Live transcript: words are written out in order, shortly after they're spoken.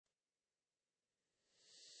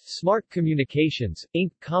Smart Communications,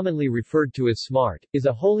 Inc., commonly referred to as Smart, is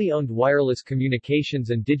a wholly owned wireless communications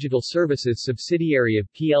and digital services subsidiary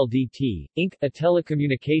of PLDT, Inc., a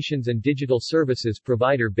telecommunications and digital services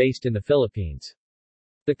provider based in the Philippines.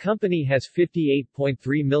 The company has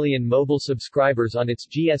 58.3 million mobile subscribers on its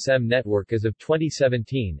GSM network as of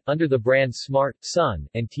 2017, under the brands Smart, Sun,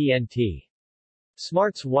 and TNT.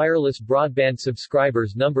 Smart's wireless broadband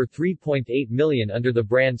subscribers number 3.8 million under the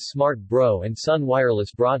brands Smart Bro and Sun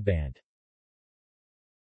Wireless Broadband.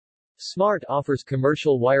 Smart offers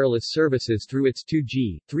commercial wireless services through its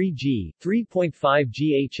 2G, 3G,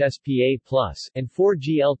 3.5G HSPA+, and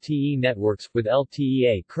 4G LTE networks, with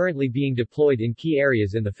LTE-A currently being deployed in key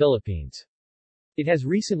areas in the Philippines. It has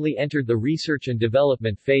recently entered the research and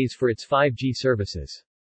development phase for its 5G services.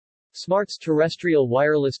 Smart's terrestrial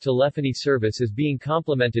wireless telephony service is being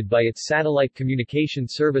complemented by its satellite communication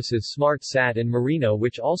services SmartSat and Marino,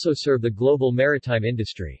 which also serve the global maritime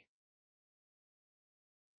industry.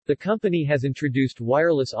 The company has introduced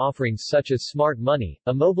wireless offerings such as Smart Money,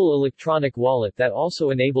 a mobile electronic wallet that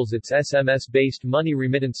also enables its SMS-based money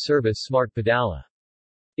remittance service Smart Padala.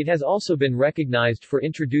 It has also been recognized for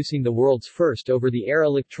introducing the world's first over-the-air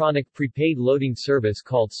electronic prepaid loading service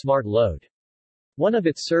called Smart Load. One of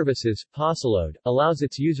its services, Pasiload, allows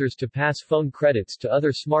its users to pass phone credits to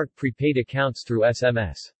other Smart prepaid accounts through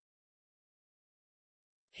SMS.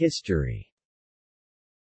 History.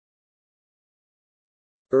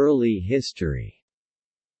 Early history.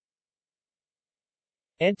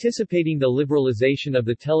 Anticipating the liberalization of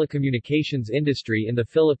the telecommunications industry in the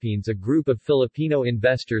Philippines, a group of Filipino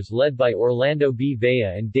investors led by Orlando B. Vea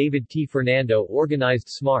and David T. Fernando organized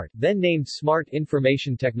SMART, then named Smart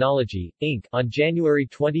Information Technology, Inc., on January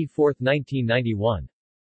 24, 1991.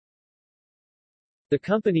 The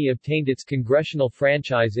company obtained its congressional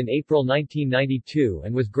franchise in April 1992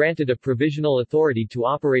 and was granted a provisional authority to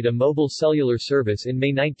operate a mobile cellular service in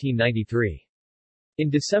May 1993. In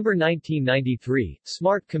December 1993,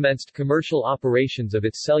 Smart commenced commercial operations of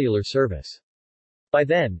its cellular service. By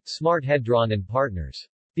then, Smart had drawn in partners.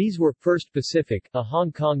 These were First Pacific, a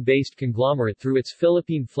Hong Kong-based conglomerate through its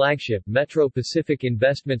Philippine flagship Metro Pacific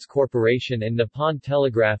Investments Corporation, and Nippon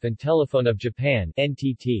Telegraph and Telephone of Japan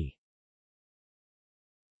 (NTT).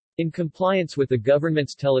 In compliance with the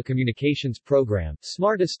government's telecommunications program,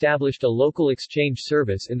 Smart established a local exchange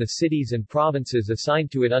service in the cities and provinces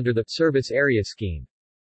assigned to it under the Service Area Scheme.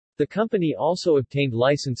 The company also obtained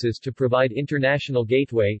licenses to provide international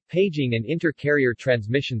gateway, paging and inter-carrier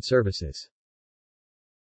transmission services.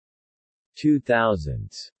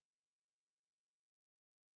 2000s.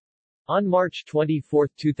 On March 24,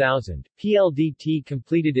 2000, PLDT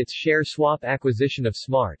completed its share swap acquisition of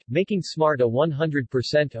Smart, making Smart a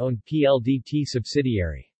 100% owned PLDT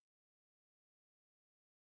subsidiary.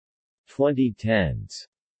 2010s.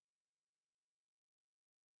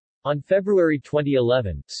 On February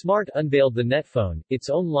 2011, Smart unveiled the Netphone, its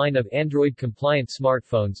own line of Android-compliant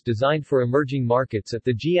smartphones designed for emerging markets at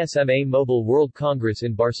the GSMA Mobile World Congress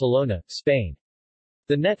in Barcelona, Spain.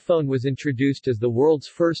 The Netphone was introduced as the world's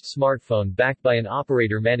first smartphone backed by an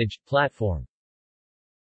operator-managed platform.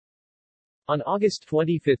 On August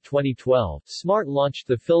 25, 2012, Smart launched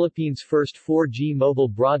the Philippines' first 4G mobile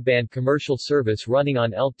broadband commercial service running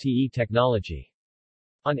on LTE technology.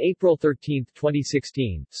 On April 13,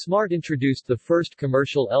 2016, Smart introduced the first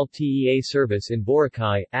commercial LTE-A service in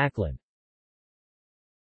Boracay, Aklan.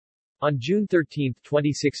 On June 13,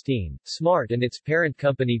 2016, Smart and its parent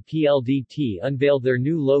company PLDT unveiled their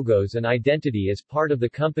new logos and identity as part of the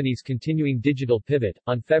company's continuing digital pivot.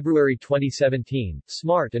 On February 2017,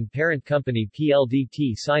 Smart and parent company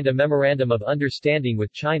PLDT signed a memorandum of understanding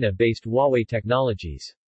with China-based Huawei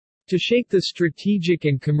Technologies to shape the strategic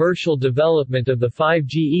and commercial development of the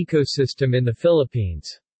 5G ecosystem in the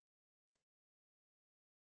Philippines.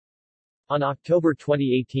 On October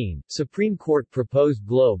 2018, Supreme Court proposed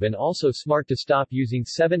Globe and also Smart to stop using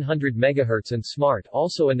 700 MHz, and Smart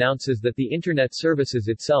also announces that the Internet services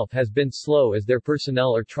itself has been slow as their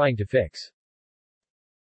personnel are trying to fix.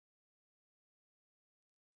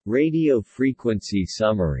 Radio frequency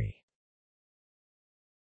summary.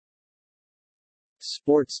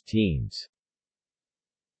 Sports teams.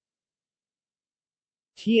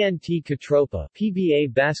 TNT Catropa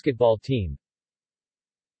PBA basketball team.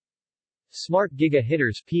 Smart Giga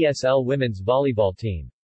Hitters PSL women's volleyball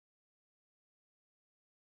team.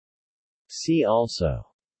 See also: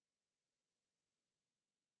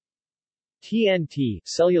 TNT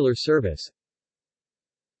cellular service,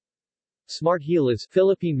 Smart Gilas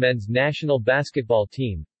Philippine men's national basketball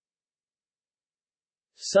team,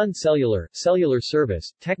 Sun Cellular cellular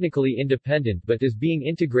service, technically independent but is being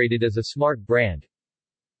integrated as a Smart brand,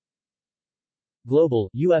 Global,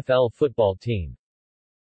 UFL football team.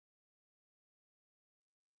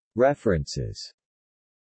 References.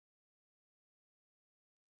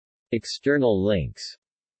 External links.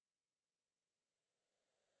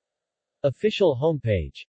 Official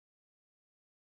homepage.